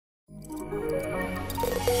Command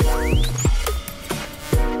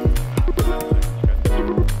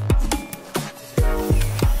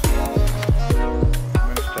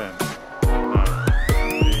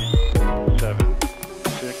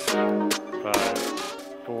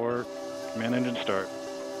engine start.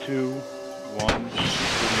 2, 1.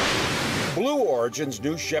 Blue Origin's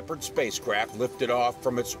New Shepard spacecraft lifted off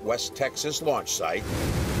from its West Texas launch site.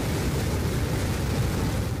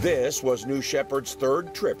 This was New Shepard's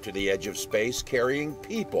third trip to the edge of space carrying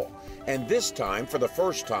people. And this time, for the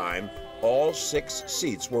first time, all 6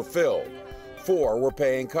 seats were filled. 4 were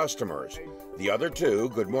paying customers. The other 2,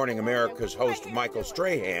 Good Morning America's host Michael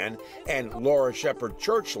Strahan and Laura Shepard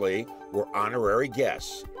Churchley, were honorary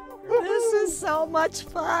guests. This is so much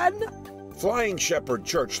fun. Flying Shepard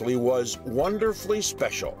Churchley was wonderfully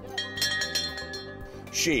special.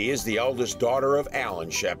 She is the eldest daughter of Alan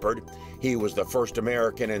Shepard. He was the first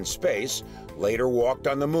American in space, later walked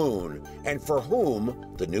on the moon, and for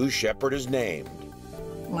whom the New Shepard is named.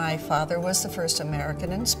 My father was the first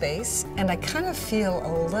American in space, and I kind of feel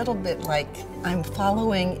a little bit like I'm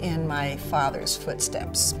following in my father's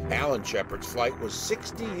footsteps. Alan Shepard's flight was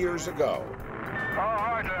 60 years ago. All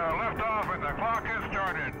right, lift off and the clock has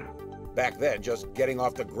started. Back then, just getting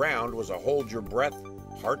off the ground was a hold-your-breath,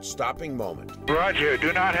 heart-stopping moment. Roger,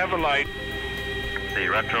 do not have a light. The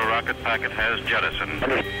retro rocket packet has jettisoned.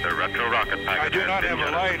 The retro rocket packet I do not have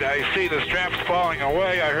a light. I see the straps falling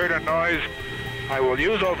away. I heard a noise. I will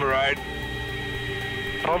use override.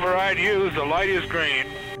 Override used. The light is green.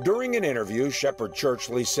 During an interview, Shepard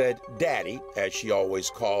Churchley said Daddy, as she always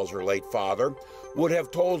calls her late father, would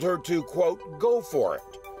have told her to, quote, go for it.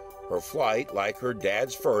 Her flight, like her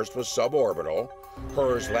dad's first, was suborbital,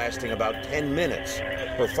 hers lasting about 10 minutes.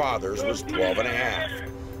 Her father's was 12 and a half.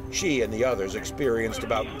 She and the others experienced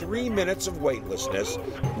about 3 minutes of weightlessness.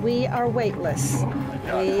 We are weightless.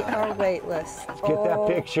 We are weightless. Let's get that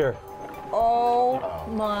picture. Oh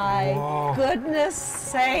my goodness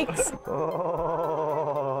sakes.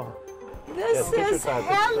 This is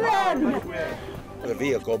heaven. The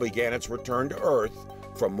vehicle began its return to Earth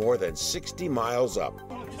from more than 60 miles up.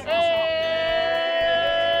 Hey!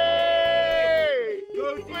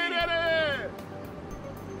 Go clean it!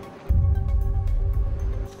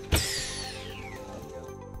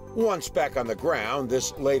 Once back on the ground,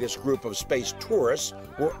 this latest group of space tourists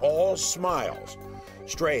were all smiles.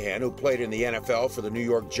 Strahan, who played in the NFL for the New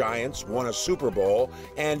York Giants, won a Super Bowl,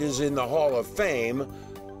 and is in the Hall of Fame,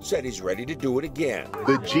 said he's ready to do it again.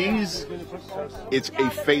 The G's, it's a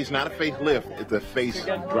face, not a facelift, it's a face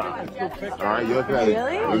drop. All right, you're ready.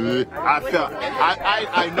 Really?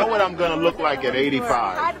 I know what I'm gonna look like at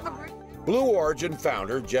 85. Blue Origin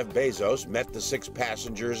founder Jeff Bezos met the 6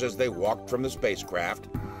 passengers as they walked from the spacecraft.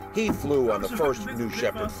 He flew on the first New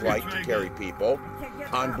Shepard flight to carry people.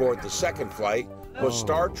 On board the second flight was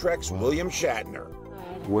Star Trek's William Shatner.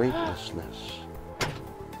 Weightlessness.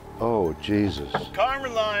 Oh, Jesus.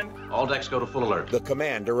 Carmen line. All decks go to full alert. The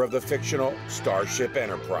commander of the fictional Starship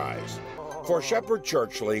Enterprise. For Shepard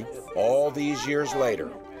Churchley, all these years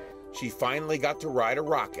later, she finally got to ride a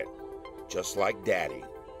rocket, just like Daddy.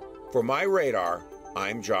 For MyRadar,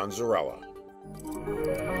 I'm John Zarrella.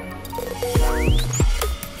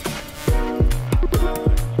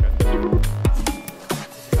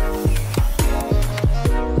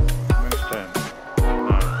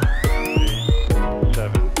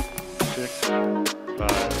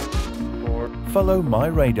 Follow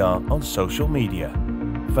MyRadar on social media,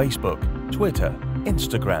 Facebook, Twitter,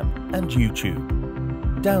 Instagram, and YouTube.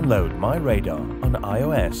 Download MyRadar on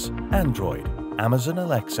iOS, Android, Amazon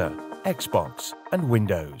Alexa, Xbox, and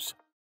Windows.